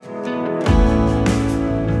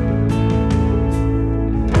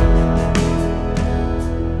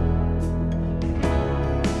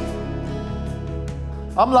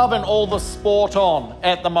I'm loving all the sport on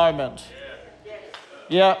at the moment.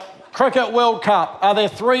 Yeah, Cricket World Cup. Are there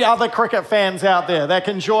 3 other cricket fans out there that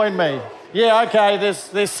can join me? Yeah, okay,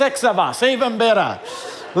 there's 6 of us, even better.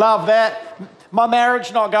 Love that. My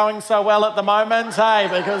marriage not going so well at the moment, hey,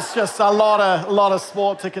 because just a lot of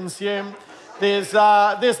sport to consume. There's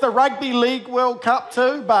the Rugby League World Cup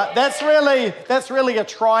too, but that's really a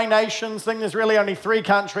tri-nations thing. There's really only 3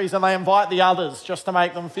 countries and they invite the others just to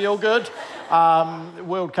make them feel good.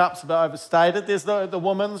 World Cup's a bit overstated. There's the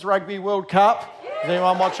Women's Rugby World Cup. Is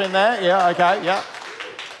anyone watching that? Yeah, okay, yeah.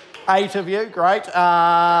 8 of you, great.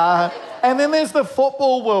 And then there's the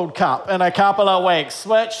Football World Cup in a couple of weeks,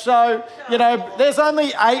 there's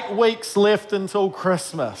only 8 weeks left until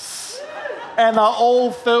Christmas. And they're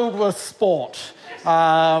all filled with sport.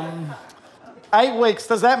 8 weeks,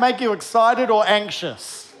 does that make you excited or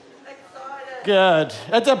anxious? Excited. Good.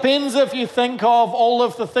 It depends if you think of all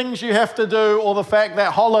of the things you have to do or the fact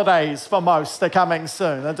that holidays for most are coming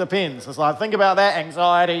soon. It depends. It's like, think about that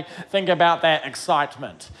anxiety, think about that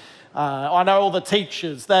excitement. I know all the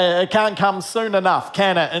teachers, it can't come soon enough,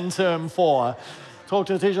 can it, in term 4? Talk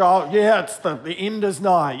to the teacher, it's the end is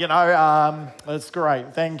nigh, it's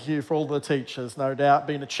great. Thank you for all the teachers, no doubt.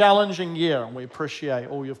 Been a challenging year and we appreciate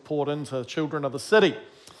all you've poured into the children of the city.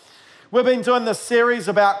 We've been doing this series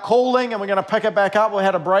about calling and we're going to pick it back up. We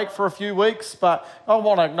had a break for a few weeks, but I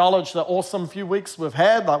want to acknowledge the awesome few weeks we've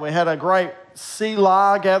had. Like we had a great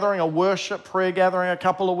Selah gathering, a worship prayer gathering a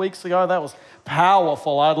couple of weeks ago. That was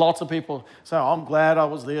powerful. I had lots of people say, I'm glad I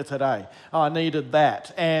was there today. I needed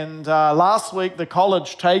that. And last week, the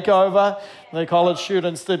college takeover, the college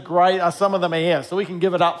students did great. Some of them are here, so we can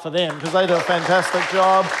give it up for them because they did a fantastic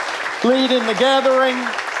job leading the gathering.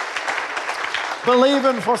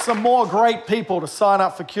 Believing for some more great people to sign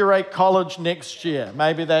up for Curate College next year.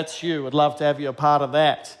 Maybe that's you. Would love to have you a part of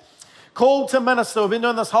that. Called to Minister. We've been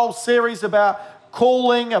doing this whole series about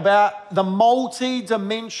calling, about the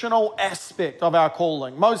multi-dimensional aspect of our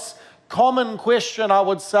calling. Most common question I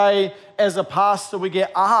would say as a pastor we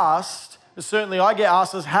get asked, certainly I get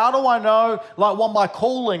asked, is how do I know what my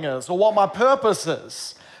calling is or what my purpose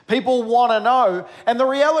is? People want to know. And the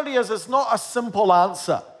reality is it's not a simple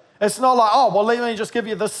answer. It's not like, let me just give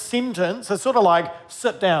you this sentence. It's sort of like,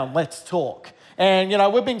 sit down, let's talk. And,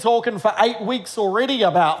 we've been talking for 8 weeks already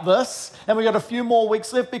about this, and we've got a few more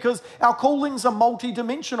weeks left because our callings are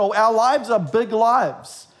multidimensional. Our lives are big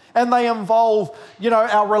lives. And they involve,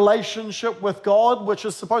 our relationship with God, which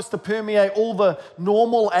is supposed to permeate all the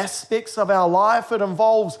normal aspects of our life. It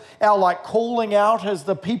involves our calling out as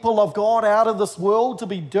the people of God out of this world to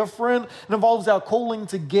be different. It involves our calling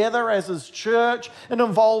together as His church. It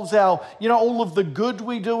involves our, all of the good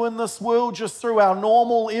we do in this world just through our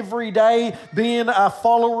normal everyday being a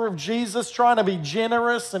follower of Jesus, trying to be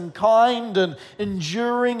generous and kind and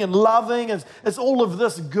enduring and loving. It's all of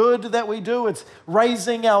this good that we do. It's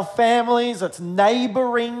raising our families, it's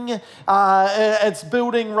neighboring, it's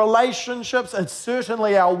building relationships, it's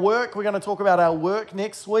certainly our work. We're going to talk about our work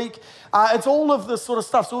next week. It's all of this sort of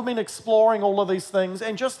stuff. So we've been exploring all of these things.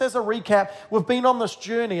 And just as a recap, we've been on this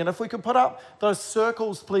journey. And if we could put up those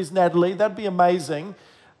circles, please, Natalie, that'd be amazing.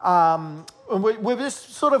 We're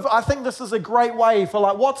just sort of, I think this is a great way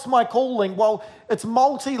for what's my calling? Well, it's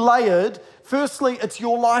multi-layered. Firstly, it's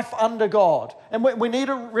your life under God. And we need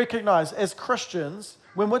to recognize as Christians,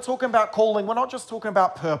 when we're talking about calling, we're not just talking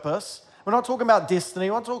about purpose. We're not talking about destiny.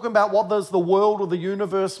 We're not talking about what does the world or the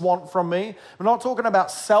universe want from me. We're not talking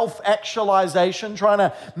about self-actualization, trying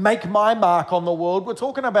to make my mark on the world. We're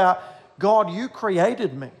talking about, God, you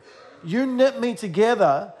created me. You knit me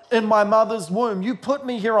together in my mother's womb. You put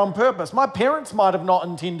me here on purpose. My parents might have not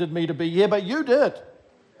intended me to be here, but you did.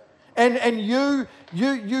 And you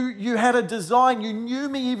had a design. You knew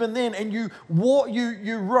me even then, and you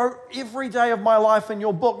wrote every day of my life in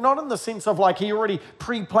your book. Not in the sense of He already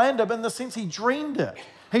pre-planned it, but in the sense He dreamed it.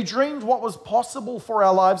 He dreamed what was possible for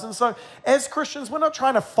our lives. And so, as Christians, we're not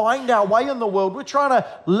trying to find our way in the world. We're trying to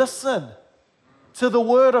listen to the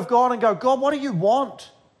Word of God and go, God, what do you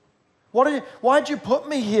want? Why'd you put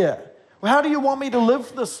me here? How do you want me to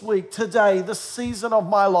live this week, today, this season of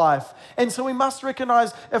my life? And so we must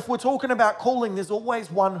recognize if we're talking about calling, there's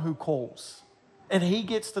always one who calls. And He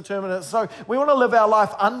gets to determine it. So we want to live our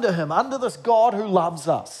life under Him, under this God who loves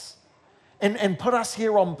us and put us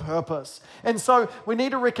here on purpose. And so we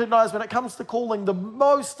need to recognize when it comes to calling, the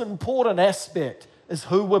most important aspect is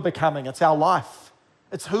who we're becoming. It's our life.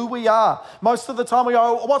 It's who we are. Most of the time we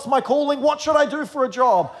go, what's my calling? What should I do for a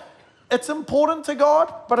job? It's important to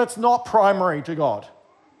God, but it's not primary to God.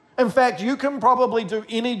 In fact, you can probably do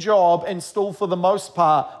any job and still, for the most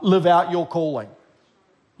part, live out your calling.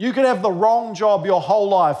 You could have the wrong job your whole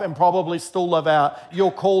life and probably still live out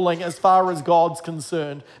your calling as far as God's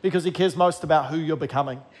concerned, because he cares most about who you're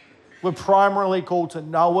becoming. We're primarily called to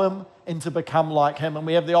know him and to become like him, and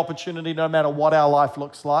we have the opportunity, no matter what our life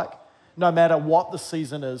looks like, no matter what the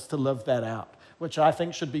season is, to live that out, which I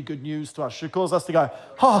think should be good news to us. Should cause us to go,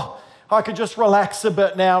 oh, I could just relax a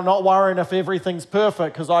bit now, not worrying if everything's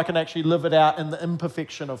perfect, because I can actually live it out in the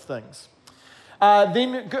imperfection of things.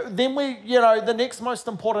 Then we, the next most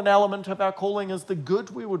important element of our calling is the good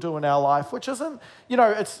we will do in our life, which isn't,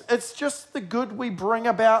 it's just the good we bring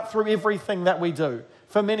about through everything that we do.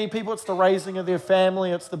 For many people, it's the raising of their family,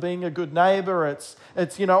 it's the being a good neighbor, it's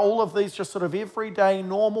all of these just sort of everyday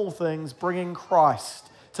normal things, bringing Christ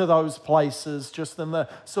to those places, just in the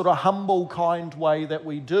sort of humble, kind way that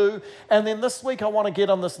we do. And then this week, I want to get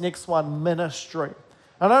on this next one, ministry.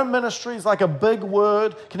 I know ministry is like a big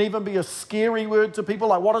word, can even be a scary word to people.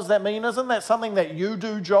 Like, what does that mean? Isn't that something that you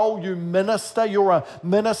do, Joel? You minister, you're a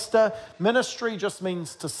minister. Ministry just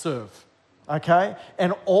means to serve, okay?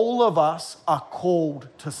 And all of us are called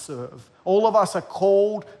to serve. All of us are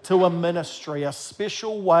called to a ministry, a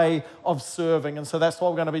special way of serving. And so that's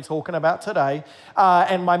what we're going to be talking about today.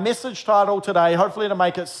 And my message title today, hopefully to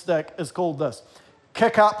make it stick, is called this: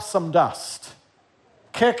 Kick Up Some Dust.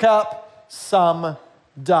 Kick up some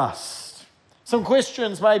dust. Some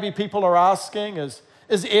questions maybe people are asking is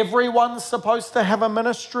everyone supposed to have a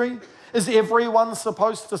ministry? Is everyone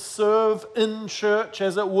supposed to serve in church,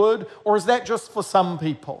 as it would? Or is that just for some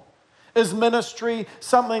people? Is ministry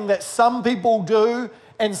something that some people do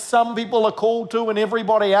and some people are called to and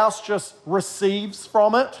everybody else just receives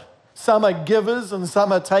from it? Some are givers and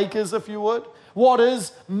some are takers, if you would. What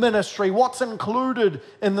is ministry? What's included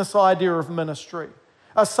in this idea of ministry?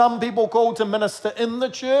 Are some people called to minister in the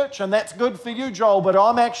church? And that's good for you, Joel, but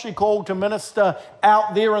I'm actually called to minister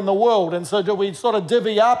out there in the world. And so do we sort of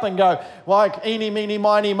divvy up and go, like, eeny, meeny,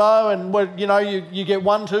 miny, mo, and you get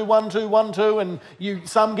 1, 2, 1, 2, 1, 2, and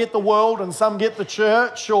some get the world and some get the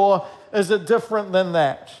church? Or is it different than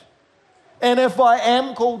that? And if I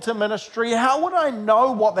am called to ministry, how would I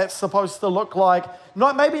know what that's supposed to look like?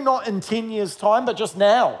 Maybe not in 10 years' time, but just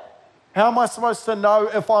now. How am I supposed to know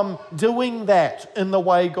if I'm doing that in the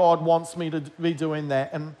way God wants me to be doing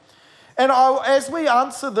that? And as we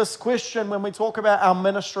answer this question, when we talk about our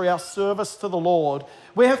ministry, our service to the Lord,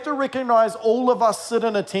 we have to recognize all of us sit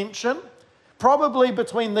in a tension, probably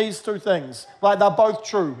between these two things. Like, they're both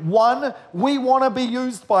true. One, we want to be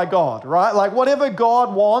used by God, right? Like, whatever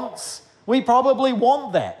God wants, we probably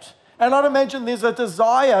want that. And I'd imagine there's a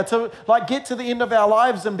desire to get to the end of our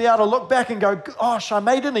lives and be able to look back and go, gosh, I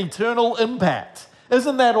made an eternal impact.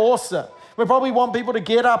 Isn't that awesome? We probably want people to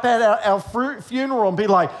get up at our funeral and be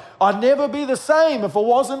like, I'd never be the same if it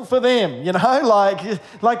wasn't for them.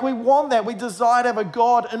 Like we want that. We desire to have a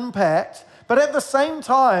God impact. But at the same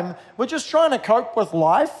time, we're just trying to cope with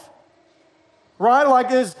life. Right? Like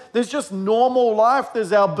there's just normal life,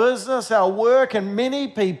 there's our business, our work, and many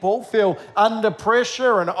people feel under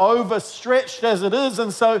pressure and overstretched as it is.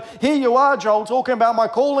 And so here you are, Joel, talking about my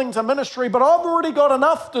calling to ministry, but I've already got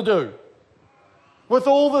enough to do with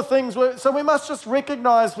all the things. So we must just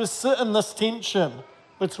recognize we sit in this tension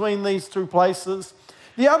between these two places.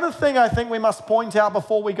 The other thing I think we must point out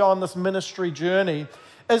before we go on this ministry journey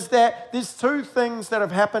is that there's two things that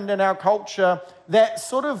have happened in our culture that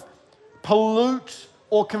sort of pollute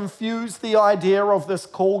or confuse the idea of this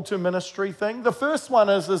call to ministry thing. The first one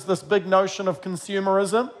is this big notion of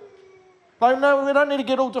consumerism. Like, no, we don't need to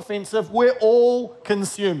get all defensive. We're all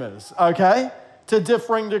consumers, okay? To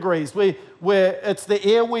differing degrees. It's the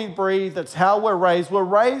air we breathe, it's how we're raised. We're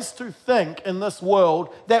raised to think in this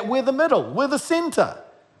world that we're the middle, we're the center,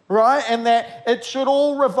 right? And that it should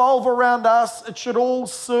all revolve around us, it should all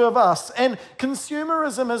serve us. And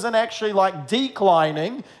consumerism isn't actually like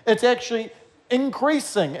declining, it's actually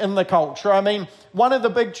increasing in the culture. I mean, one of the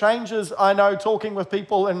big changes I know talking with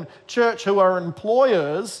people in church who are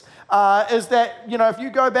employers is that, if you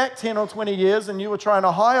go back 10 or 20 years and you were trying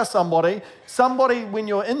to hire somebody, when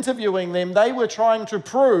you're interviewing them, they were trying to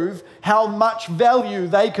prove how much value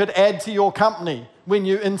they could add to your company when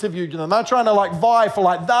you interviewed them. They're trying to vie for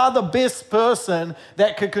they're the best person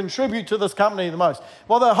that could contribute to this company the most.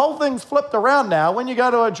 Well, the whole thing's flipped around now. When you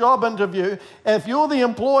go to a job interview, if you're the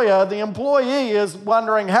employer, the employee is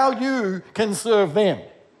wondering how you can serve them.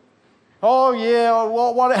 Oh yeah,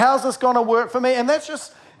 well, how's this going to work for me? And that's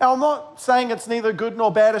just, I'm not saying it's neither good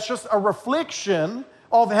nor bad, it's just a reflection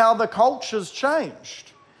of how the culture's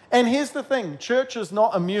changed. And here's the thing, church is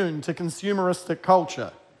not immune to consumeristic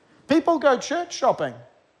culture. People go church shopping.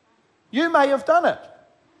 You may have done it.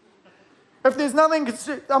 If there's nothing, it's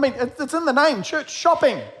in the name, church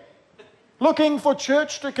shopping. Looking for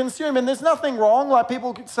church to consume. And there's nothing wrong, like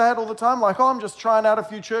people say it all the time, like, I'm just trying out a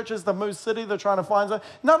few churches, the Moose City, they're trying to find something.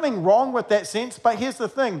 Nothing wrong with that sense, but here's the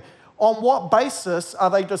thing. On what basis are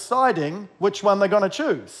they deciding which one they're going to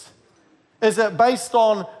choose? Is it based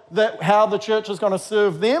on how the church is going to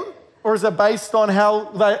serve them? Or is it based on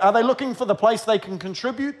are they looking for the place they can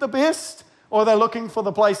contribute the best? Or are they looking for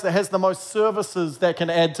the place that has the most services that can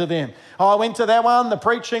add to them? Oh, I went to that one, the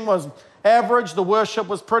preaching was average, the worship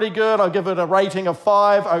was pretty good, I'll give it a rating of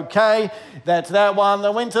 5, okay, that's that one.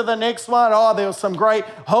 Then went to the next one, oh, there was some great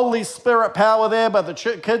Holy Spirit power there, but the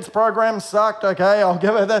kids program sucked, okay, I'll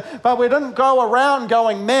give it that. But we didn't go around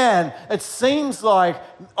going, man, it seems like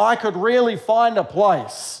I could really find a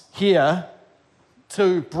place here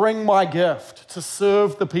to bring my gift, to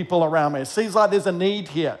serve the people around me. It seems like there's a need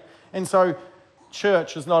here. And so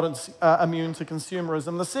church is not immune to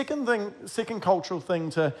consumerism. The second cultural thing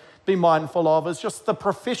to be mindful of is just the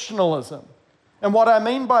professionalism. And what I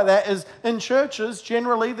mean by that is in churches,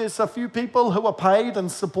 generally there's a few people who are paid and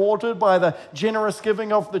supported by the generous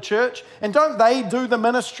giving of the church. And don't they do the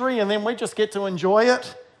ministry and then we just get to enjoy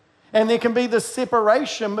it? And there can be this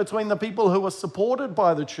separation between the people who are supported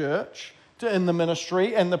by the church in the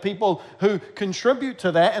ministry and the people who contribute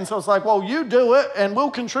to that. And so it's like, well, you do it and we'll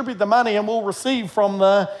contribute the money and we'll receive from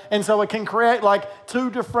and so it can create like two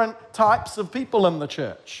different types of people in the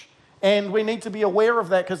church. And we need to be aware of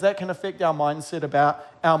that because that can affect our mindset about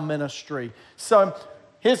our ministry. So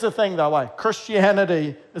here's the thing though,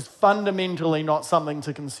 Christianity is fundamentally not something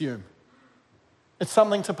to consume. It's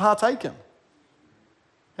something to partake in.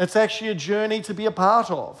 It's actually a journey to be a part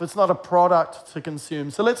of. It's not a product to consume.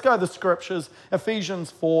 So let's go to the scriptures. Ephesians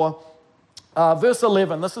 4, verse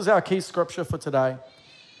 11. This is our key scripture for today.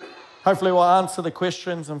 Hopefully we'll answer the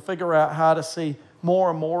questions and figure out how to see more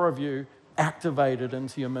and more of you activated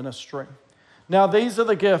into your ministry. Now these are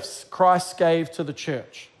the gifts Christ gave to the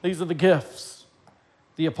church. These are the gifts.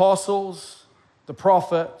 The apostles, the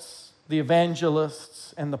prophets, the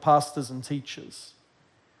evangelists, and the pastors and teachers.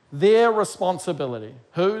 Their responsibility,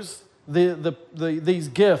 these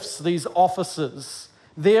gifts, these offices,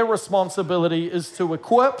 their responsibility is to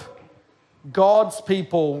equip God's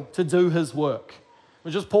people to do his work.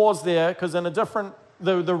 We'll just pause there because in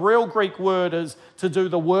the real Greek word is to do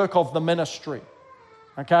the work of the ministry.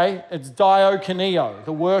 Okay? It's diakoneo,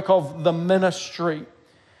 the work of the ministry.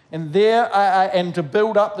 And to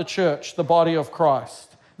build up the church, the body of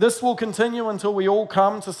Christ. This will continue until we all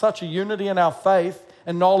come to such a unity in our faith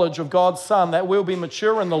and knowledge of God's Son that we'll be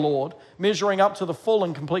mature in the Lord, measuring up to the full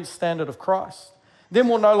and complete standard of Christ. Then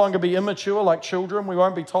we'll no longer be immature like children. We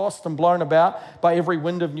won't be tossed and blown about by every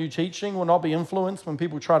wind of new teaching. We'll not be influenced when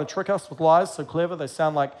people try to trick us with lies so clever they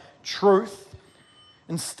sound like truth.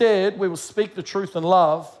 Instead, we will speak the truth in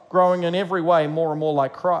love, growing in every way more and more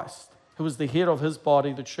like Christ, who is the head of his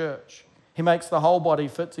body, the church. He makes the whole body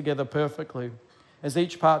fit together perfectly. As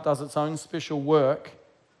each part does its own special work,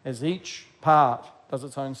 it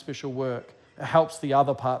helps the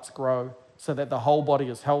other parts grow so that the whole body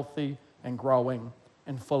is healthy and growing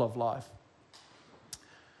and full of life.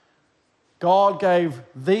 God gave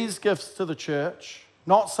these gifts to the church,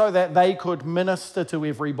 not so that they could minister to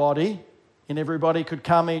everybody and everybody could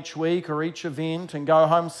come each week or each event and go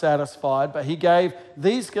home satisfied, but he gave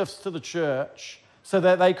these gifts to the church so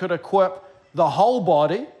that they could equip the whole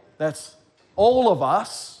body, that's all of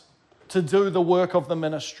us, to do the work of the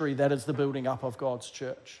ministry that is the building up of God's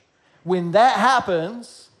church. When that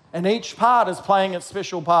happens, and each part is playing its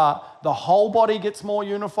special part, the whole body gets more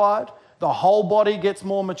unified, the whole body gets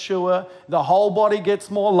more mature, the whole body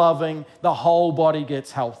gets more loving, the whole body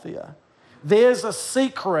gets healthier. There's a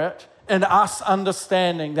secret in us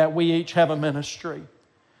understanding that we each have a ministry.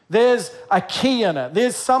 There's a key in it.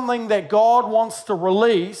 There's something that God wants to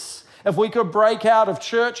release. If we could break out of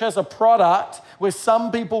church as a product where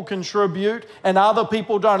some people contribute and other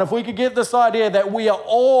people don't. If we could get this idea that we are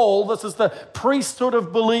all, this is the priesthood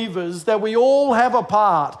of believers, that we all have a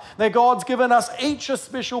part, that God's given us each a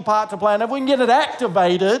special part to play. And if we can get it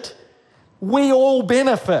activated, we all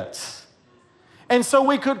benefit. And so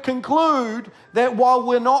we could conclude that while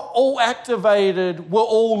we're not all activated, we're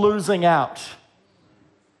all losing out.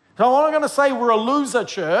 So I'm not going to say we're a loser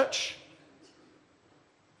church,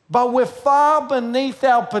 but we're far beneath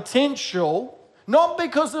our potential, not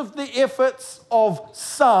because of the efforts of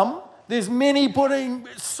some, there's many putting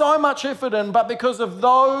so much effort in, but because of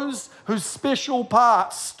those whose special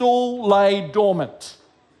parts still lay dormant.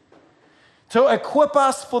 To equip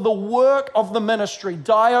us for the work of the ministry,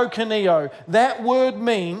 diakoneo, that word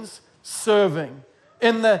means serving.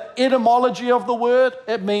 In the etymology of the word,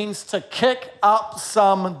 it means to kick up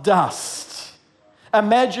some dust.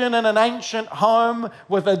 Imagine in an ancient home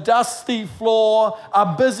with a dusty floor,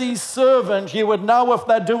 a busy servant, you would know if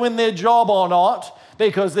they're doing their job or not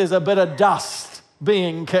because there's a bit of dust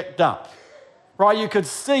being kicked up, right? You could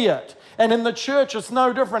see it. And in the church, it's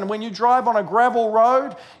no different. When you drive on a gravel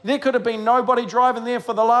road, there could have been nobody driving there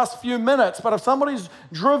for the last few minutes. But if somebody's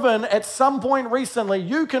driven at some point recently,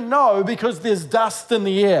 you can know because there's dust in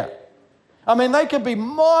the air. I mean, they could be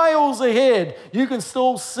miles ahead. You can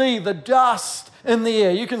still see the dust in the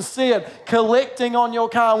air. You can see it collecting on your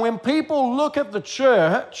car. When people look at the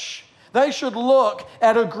church, they should look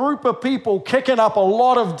at a group of people kicking up a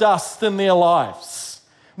lot of dust in their lives.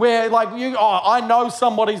 Where I know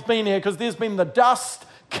somebody's been here because there's been the dust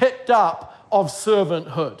kicked up of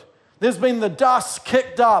servanthood. There's been the dust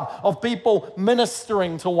kicked up of people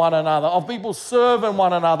ministering to one another, of people serving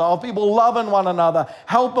one another, of people loving one another,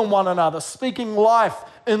 helping one another, speaking life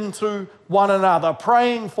into one another,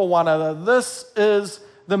 praying for one another. This is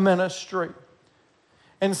the ministry.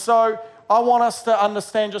 And so I want us to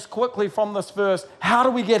understand just quickly from this verse, how do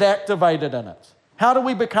we get activated in it? How do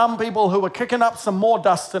we become people who are kicking up some more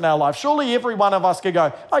dust in our life? Surely every one of us could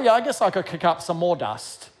go, oh yeah, I guess I could kick up some more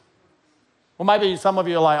dust. Well, maybe some of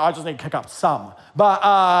you are like, I just need to kick up some.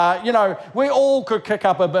 But, we all could kick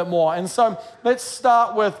up a bit more. And so let's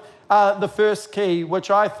start with the first key,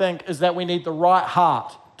 which I think is that we need the right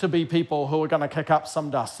heart to be people who are going to kick up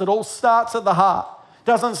some dust. It all starts at the heart.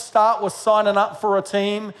 Doesn't start with signing up for a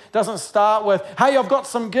team. Doesn't start with, hey, I've got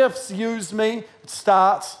some gifts, use me. It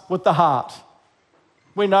starts with the heart.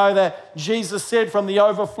 We know that Jesus said from the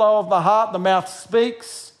overflow of the heart, the mouth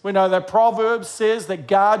speaks. We know that Proverbs says that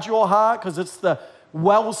guard your heart because it's the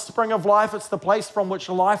wellspring of life. It's the place from which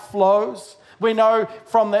life flows. We know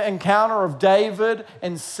from the encounter of David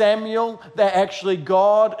and Samuel that actually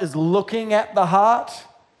God is looking at the heart.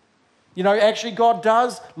 Actually God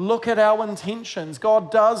does look at our intentions.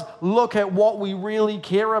 God does look at what we really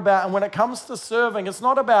care about. And when it comes to serving, it's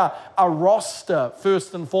not about a roster,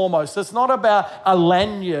 first and foremost. It's not about a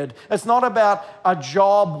lanyard. It's not about a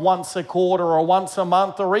job once a quarter or once a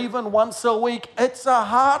month or even once a week. It's a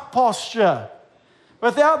heart posture.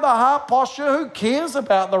 Without the heart posture, who cares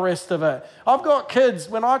about the rest of it? I've got kids,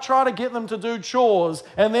 when I try to get them to do chores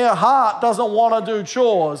and their heart doesn't want to do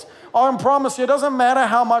chores, I promise you, it doesn't matter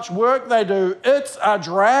how much work they do, it's a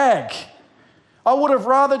drag. I would have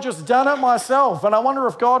rather just done it myself, and I wonder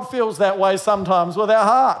if God feels that way sometimes with our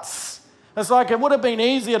hearts. It's like it would have been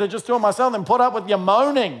easier to just do it myself than put up with your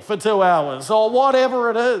moaning for 2 hours or whatever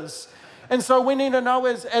it is. And so we need to know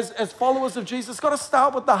as followers of Jesus, it's got to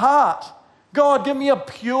start with the heart. God, give me a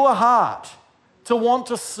pure heart to want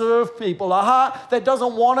to serve people, a heart that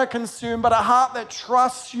doesn't want to consume, but a heart that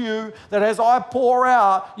trusts you, that as I pour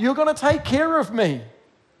out, you're going to take care of me.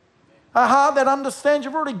 A heart that understands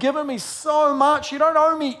you've already given me so much. You don't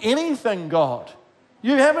owe me anything, God.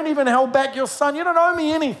 You haven't even held back your son. You don't owe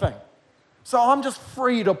me anything. So I'm just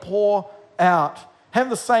free to pour out. Have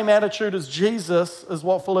the same attitude as Jesus, is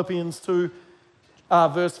what Philippians 2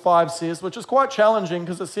 verse 5 says, which is quite challenging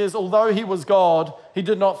because it says, although he was God, he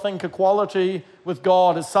did not think equality with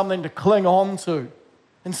God as something to cling on to.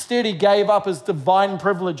 Instead, he gave up his divine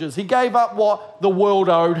privileges. He gave up what the world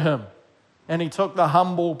owed him, and he took the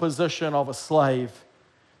humble position of a slave.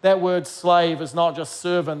 That word slave is not just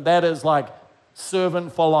servant, that is like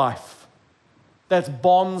servant for life. That's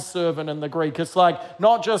bond servant in the Greek. It's like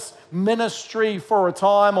not just ministry for a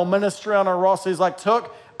time or ministry on a roster. He's like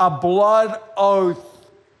took a blood oath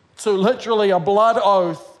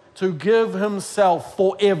to give himself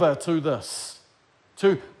forever to this.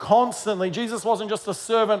 To constantly, Jesus wasn't just a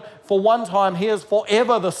servant for one time, he is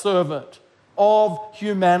forever the servant of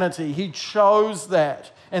humanity. He chose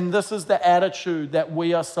that. And this is the attitude that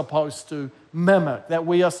we are supposed to mimic, that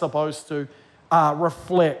we are supposed to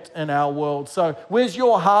reflect in our world. So where's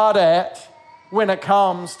your heart at when it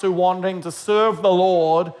comes to wanting to serve the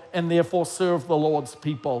Lord and therefore serve the Lord's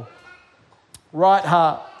people? Right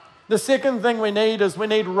heart. The second thing we need is we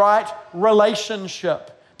need right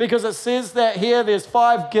relationship. Because it says that here there's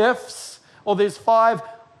 5 gifts, or there's 5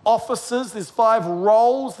 offices, there's 5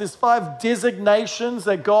 roles, there's 5 designations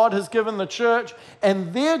that God has given the church,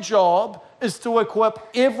 and their job is to equip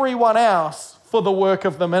everyone else for the work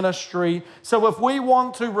of the ministry. So if we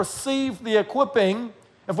want to receive the equipping,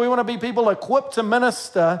 if we want to be people equipped to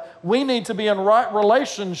minister, we need to be in right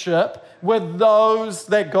relationship with those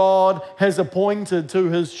that God has appointed to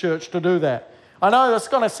his church to do that. I know that's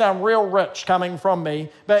going to sound real rich coming from me,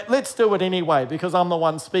 but let's do it anyway because I'm the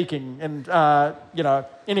one speaking. And,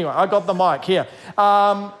 anyway, I got the mic here.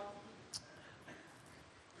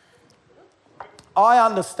 I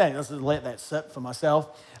understand, let that sit for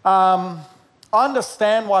myself. I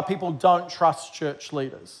understand why people don't trust church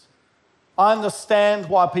leaders. I understand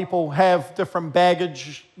why people have different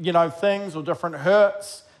baggage, things or different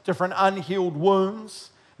hurts, different unhealed wounds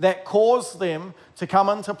that cause them to come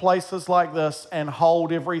into places like this and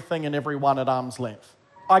hold everything and everyone at arm's length.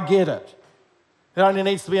 I get it. There only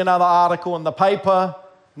needs to be another article in the paper,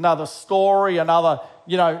 another story, another,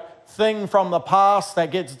 thing from the past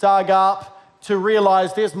that gets dug up to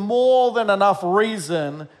realize there's more than enough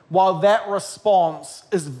reason why that response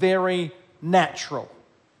is very natural.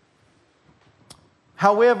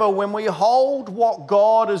 However, when we hold what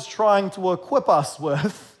God is trying to equip us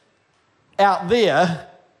with out there,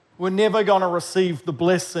 we're never going to receive the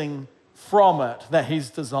blessing from it that He's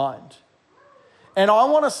designed. And I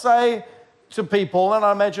want to say to people, and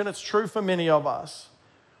I imagine it's true for many of us,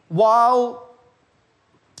 while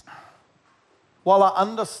I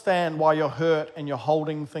understand why you're hurt and you're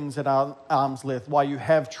holding things at arm's length, why you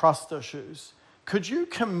have trust issues, could you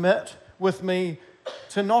commit with me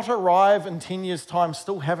to not arrive in 10 years' time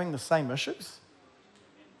still having the same issues?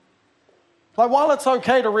 Like, while it's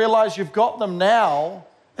okay to realize you've got them now,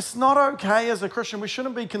 it's not okay as a Christian. We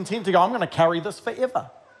shouldn't be content to go, I'm going to carry this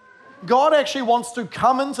forever. God actually wants to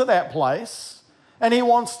come into that place, and He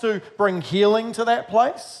wants to bring healing to that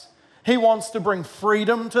place. He wants to bring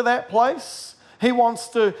freedom to that place. He wants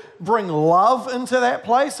to bring love into that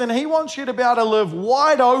place, and He wants you to be able to live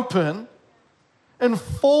wide open in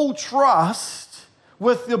full trust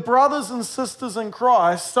with your brothers and sisters in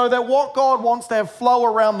Christ so that what God wants to have flow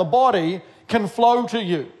around the body can flow to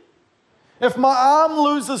you. If my arm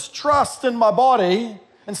loses trust in my body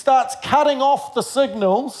and starts cutting off the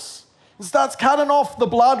signals, and starts cutting off the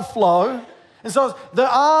blood flow, and so the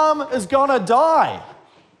arm is going to die.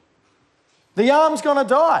 The arm's going to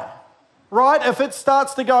die, right? If it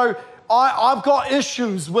starts to go, I've got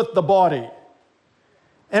issues with the body.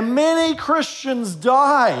 And many Christians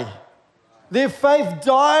die. Their faith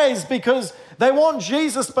dies because they want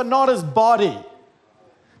Jesus but not His body.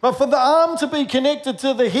 But for the arm to be connected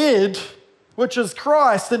to the head, which is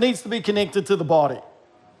Christ, it needs to be connected to the body.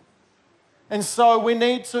 And so we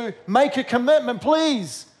need to make a commitment.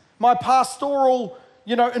 Please, my pastoral,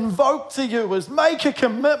 invoke to you is make a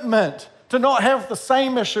commitment to not have the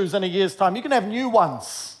same issues in a year's time. You can have new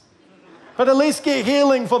ones, but at least get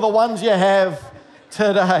healing for the ones you have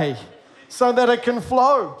today so that it can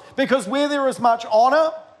flow. Because where there is much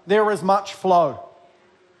honor, there is much flow.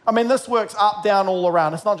 I mean, this works up, down, all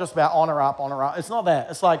around. It's not just about honor up, honor up. It's not that.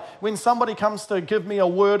 It's like when somebody comes to give me a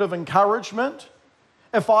word of encouragement,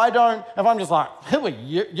 if I'm just like, who are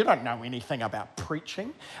you? You don't know anything about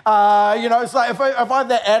preaching. It's like if I have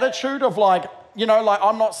that attitude of like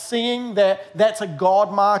I'm not seeing that that's a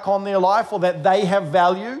God mark on their life or that they have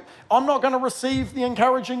value, I'm not going to receive the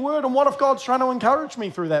encouraging word. And what if God's trying to encourage me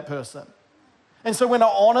through that person? And so when I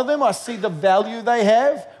honor them, I see the value they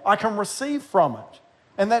have, I can receive from it.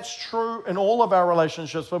 And that's true in all of our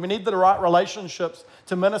relationships, but we need the right relationships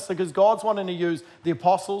to minister because God's wanting to use the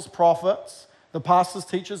apostles, prophets, the pastors,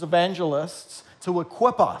 teachers, evangelists to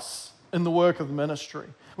equip us in the work of the ministry.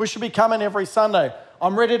 We should be coming every Sunday.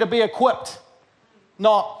 I'm ready to be equipped.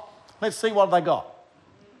 Not, let's see what they got.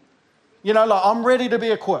 I'm ready to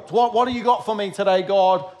be equipped. What do you got for me today,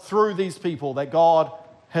 God, through these people that God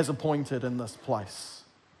has appointed in this place?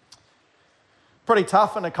 Pretty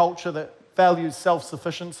tough in a culture that values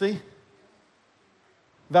self-sufficiency,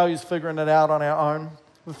 values figuring it out on our own.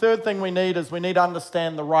 The third thing we need to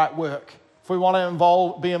understand the right work. If we want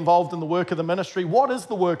to be involved in the work of the ministry, what is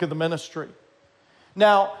the work of the ministry?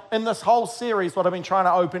 Now, in this whole series, what I've been trying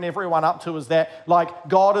to open everyone up to is that,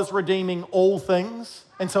 God is redeeming all things.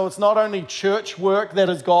 And so it's not only church work that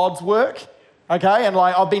is God's work, okay? And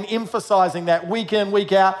I've been emphasizing that week in,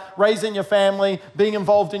 week out, raising your family, being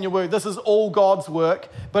involved in your work. This is all God's work.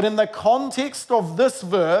 But in the context of this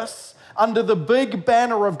verse, under the big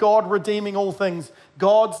banner of God redeeming all things,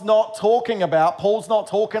 Paul's not talking about,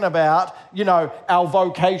 our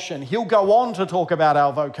vocation. He'll go on to talk about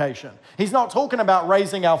our vocation. He's not talking about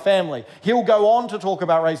raising our family. He'll go on to talk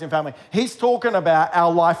about raising family. He's talking about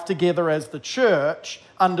our life together as the church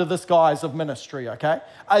under this guise of ministry, okay?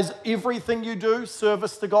 Is everything you do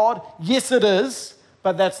service to God? Yes, it is,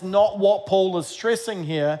 but that's not what Paul is stressing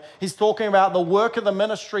here. He's talking about the work of the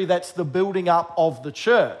ministry that's the building up of the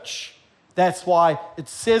church. That's why it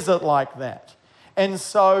says it like that. And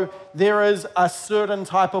so there is a certain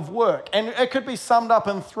type of work. And it could be summed up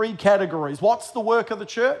in three categories. What's the work of the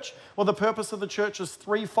church? Well, the purpose of the church is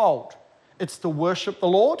threefold. It's to worship the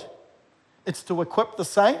Lord, it's to equip the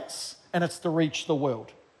saints, and it's to reach the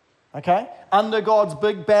world. Okay? Under God's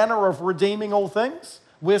big banner of redeeming all things,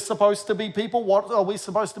 we're supposed to be people. What are we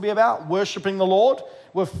supposed to be about? Worshiping the Lord.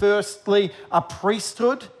 We're firstly a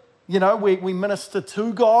priesthood. You know, we minister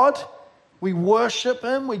to God. We worship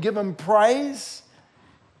Him. We give Him praise.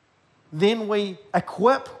 Then we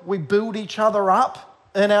equip, we build each other up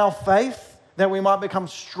in our faith that we might become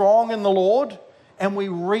strong in the Lord, and we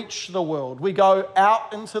reach the world. We go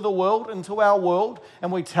out into the world, into our world,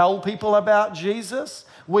 and we tell people about Jesus.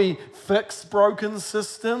 We fix broken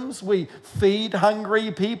systems. We feed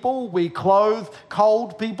hungry people. We clothe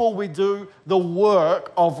cold people. We do the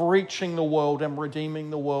work of reaching the world and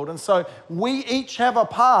redeeming the world. And so we each have a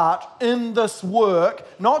part in this work,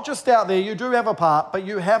 not just out there. You do have a part, but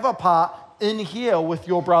you have a part in here with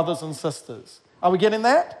your brothers and sisters. Are we getting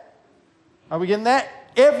that? Are we getting that?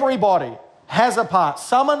 Everybody has a part.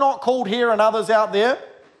 Some are not called here and others out there.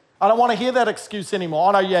 I don't want to hear that excuse anymore.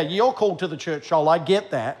 I know, yeah, you're called to the church, Joel. I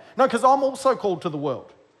get that. No, because I'm also called to the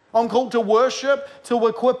world. I'm called to worship, to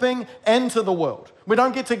equipping, and to the world. We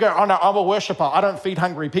don't get to go, oh no, I'm a worshiper. I don't feed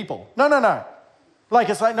hungry people. No. Like,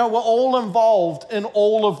 it's like, no, we're all involved in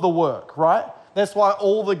all of the work, right? That's why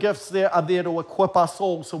all the gifts there are there to equip us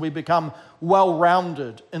all so we become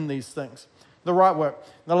well-rounded in these things. The right work.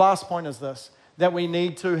 The last point is this, that we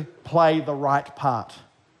need to play the right part.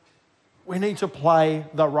 We need to play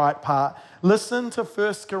the right part. Listen to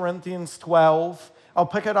 1 Corinthians 12. I'll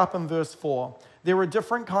pick it up in verse 4. There are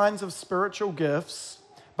different kinds of spiritual gifts,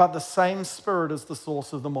 but the same Spirit is the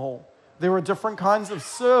source of them all. There are different kinds of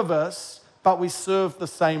service, but we serve the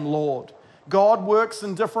same Lord. God works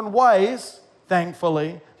in different ways,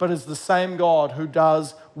 thankfully, but it's the same God who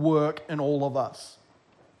does work in all of us.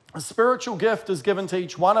 A spiritual gift is given to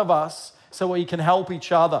each one of us so we can help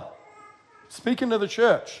each other. Speaking to the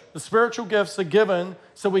church, the spiritual gifts are given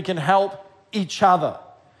so we can help each other.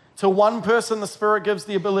 To one person, the Spirit gives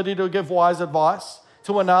the ability to give wise advice.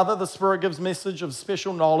 To another, the Spirit gives message of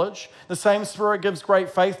special knowledge. The same Spirit gives great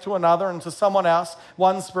faith to another, and to someone else,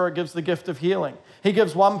 one Spirit gives the gift of healing. He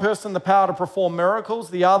gives one person the power to perform miracles,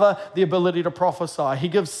 the other the ability to prophesy. He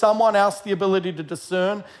gives someone else the ability to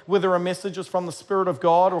discern whether a message is from the Spirit of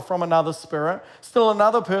God or from another spirit. Still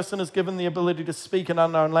another person is given the ability to speak in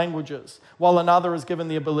unknown languages, while another is given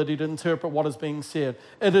the ability to interpret what is being said.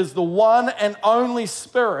 It is the one and only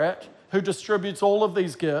Spirit who distributes all of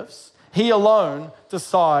these gifts. He alone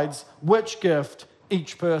decides which gift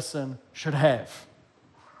each person should have.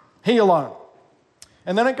 He alone.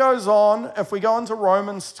 And then it goes on, if we go into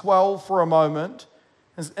Romans 12 for a moment,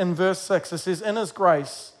 in verse 6, it says, in His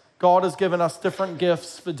grace, God has given us different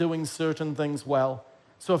gifts for doing certain things well.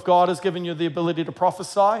 So if God has given you the ability to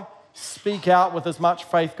prophesy, speak out with as much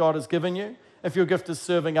faith God has given you. If your gift is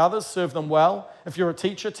serving others, serve them well. If you're a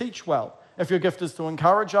teacher, teach well. If your gift is to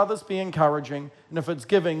encourage others, be encouraging. And if it's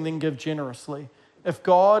giving, then give generously. If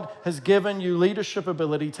God has given you leadership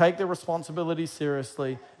ability, take the responsibility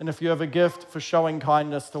seriously. And if you have a gift for showing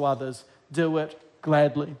kindness to others, do it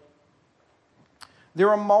gladly. There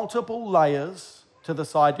are multiple layers to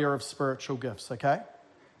this idea of spiritual gifts, okay?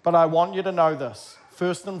 But I want you to know this.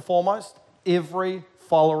 First and foremost, every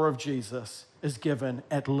follower of Jesus is given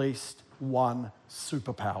at least one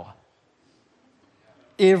superpower.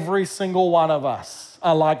 Every single one of us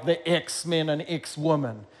are like the X-Men and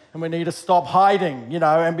X-women. And we need to stop hiding,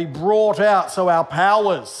 and be brought out so our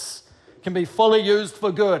powers can be fully used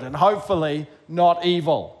for good and hopefully not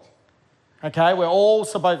evil. Okay, we're all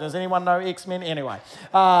supposed, does anyone know X-Men? Anyway,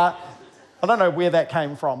 I don't know where that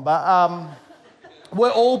came from, but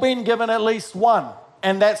we're all been given at least one,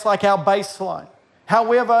 and that's like our baseline.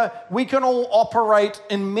 However, we can all operate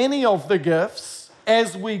in many of the gifts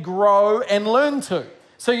as we grow and learn to.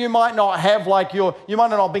 So you might not have you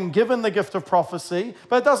might not have been given the gift of prophecy,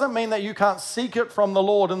 but it doesn't mean that you can't seek it from the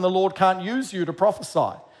Lord and the Lord can't use you to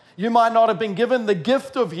prophesy. You might not have been given the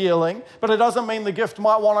gift of healing, but it doesn't mean the gift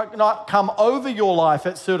might not come over your life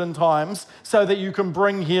at certain times so that you can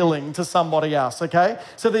bring healing to somebody else, okay?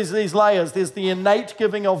 So there's these layers. There's the innate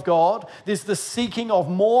giving of God. There's the seeking of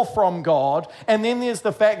more from God. And then there's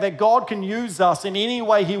the fact that God can use us in any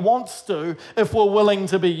way He wants to if we're willing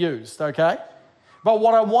to be used, okay? But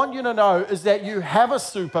what I want you to know is that you have a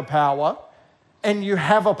superpower and you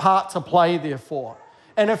have a part to play therefore.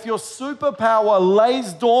 And if your superpower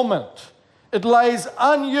lays dormant, it lays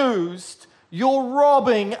unused, you're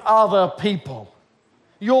robbing other people.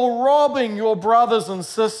 You're robbing your brothers and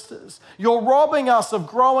sisters. You're robbing us of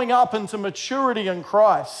growing up into maturity in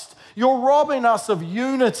Christ. You're robbing us of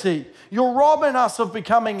unity. You're robbing us of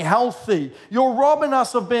becoming healthy. You're robbing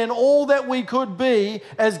us of being all that we could be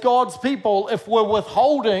as God's people if we're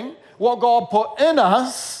withholding what God put in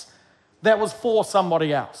us that was for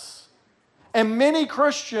somebody else. And many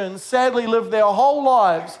Christians sadly live their whole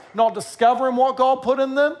lives not discovering what God put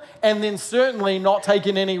in them, and then certainly not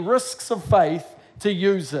taking any risks of faith to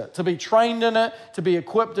use it, to be trained in it, to be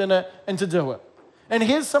equipped in it, and to do it. And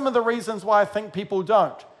here's some of the reasons why I think people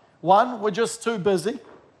don't. One, we're just too busy.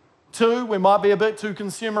 Two, we might be a bit too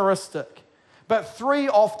consumeristic. But three,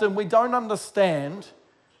 often we don't understand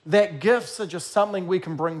that gifts are just something we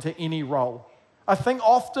can bring to any role. I think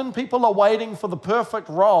often people are waiting for the perfect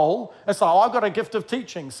role. It's like, I've got a gift of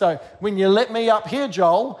teaching, so when you let me up here,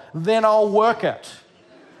 Joel, then I'll work it.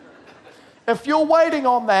 If you're waiting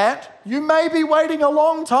on that, you may be waiting a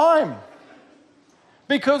long time,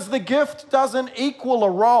 because the gift doesn't equal a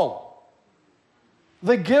role.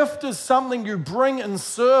 The gift is something you bring in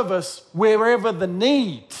service wherever the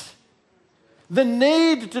need. The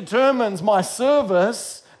need determines my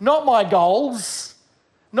service, not my goals,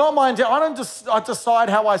 not my intent. I decide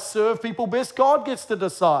how I serve people best. God gets to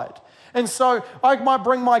decide. And so I might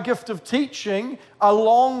bring my gift of teaching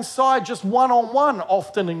alongside just one-on-one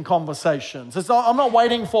often in conversations. I'm not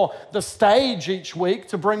waiting for the stage each week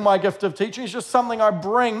to bring my gift of teaching. It's just something I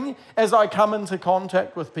bring as I come into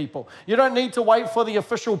contact with people. You don't need to wait for the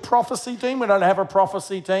official prophecy team. We don't have a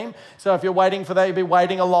prophecy team. So if you're waiting for that, you'll be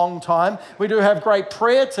waiting a long time. We do have great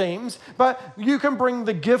prayer teams, but you can bring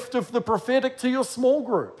the gift of the prophetic to your small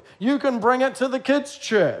group. You can bring it to the kids'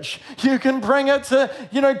 church. You can bring it to,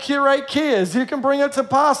 Curate Cares. You can bring it to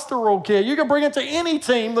pastoral care. You can bring it to any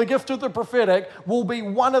team. The gift of the prophetic will be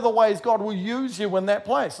one of the ways God will use you in that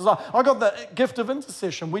place. It's like, I got the gift of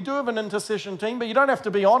intercession. We do have an intercession team, but you don't have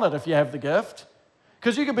to be on it if you have the gift.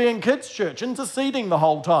 Because you could be in kids' church interceding the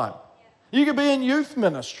whole time. You could be in youth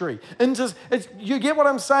ministry. You get what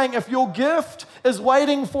I'm saying? If your gift is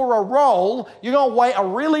waiting for a role, you're going to wait a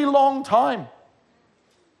really long time.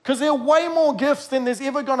 Because there are way more gifts than there's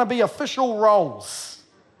ever going to be official roles.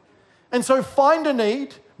 And so find a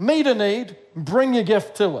need, meet a need, bring your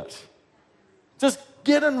gift to it. Just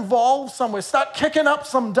get involved somewhere. Start kicking up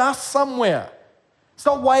some dust somewhere.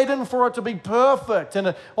 Stop waiting for it to be perfect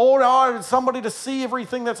and somebody to see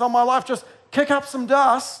everything that's on my life. Just kick up some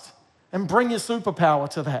dust and bring your superpower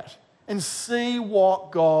to that and see what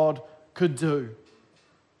God could do.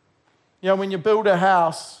 When you build a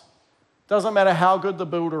house, doesn't matter how good the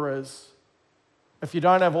builder is, if you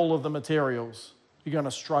don't have all of the materials, you're going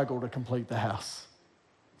to struggle to complete the house.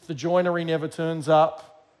 If the joinery never turns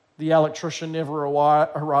up, the electrician never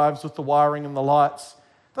arrives with the wiring and the lights,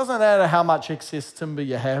 doesn't matter how much excess timber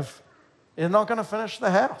you have, you're not going to finish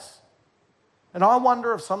the house. And I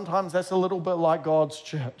wonder if sometimes that's a little bit like God's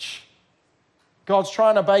church. God's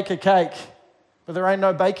trying to bake a cake, but there ain't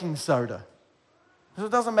no baking soda. So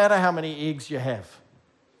it doesn't matter how many eggs you have.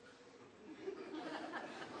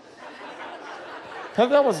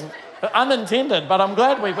 That was unintended, but I'm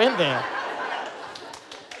glad we went there.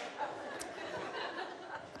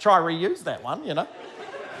 Try reuse that one,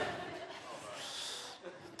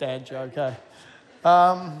 Dad joke,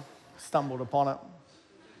 eh? Stumbled upon it.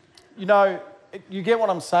 You get what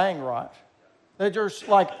I'm saying, right? They're just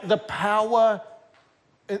like the power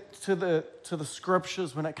to the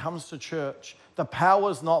scriptures when it comes to church. The power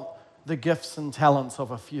is not the gifts and talents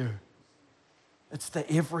of a few. It's to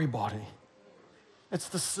everybody. It's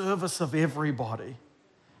the service of everybody.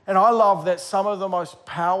 And I love that some of the most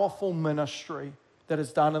powerful ministry that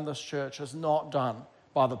is done in this church is not done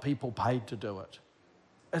by the people paid to do it.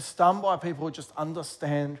 It's done by people who just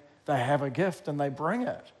understand they have a gift and they bring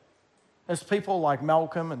it. There's people like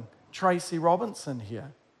Malcolm and Tracy Robinson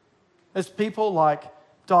here. There's people like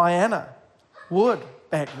Diana Wood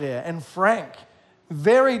back there and Frank.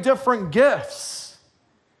 Very different gifts,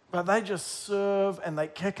 but they just serve and they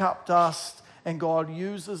kick up dust. And God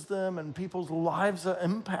uses them and people's lives are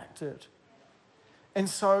impacted. And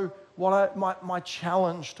so my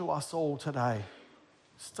challenge to us all today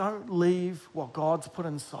is don't leave what God's put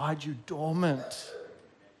inside you dormant.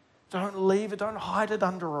 Don't leave it, don't hide it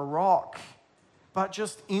under a rock, but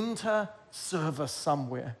just enter service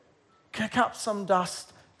somewhere. Kick up some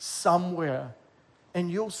dust somewhere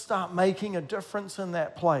and you'll start making a difference in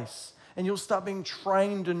that place. And you'll start being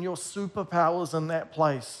trained in your superpowers in that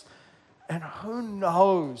place. And who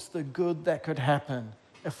knows the good that could happen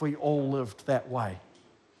if we all lived that way.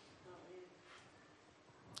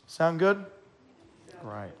 Sound good?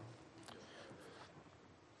 Great.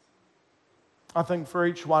 I think for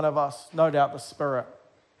each one of us, no doubt the Spirit,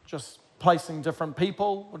 just placing different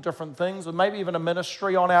people or different things, or maybe even a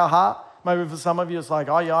ministry on our heart. Maybe for some of you, it's like,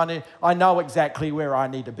 oh yeah, I know exactly where I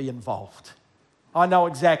need to be involved. I know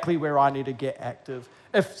exactly where I need to get active.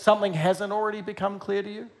 If something hasn't already become clear to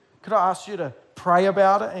you, could I ask you to pray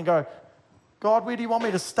about it and go, God, where do you want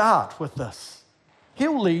me to start with this?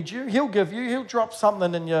 He'll lead you. He'll give you. He'll drop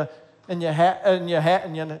something in your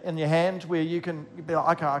hand where you can be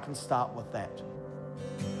like, okay, I can start with that.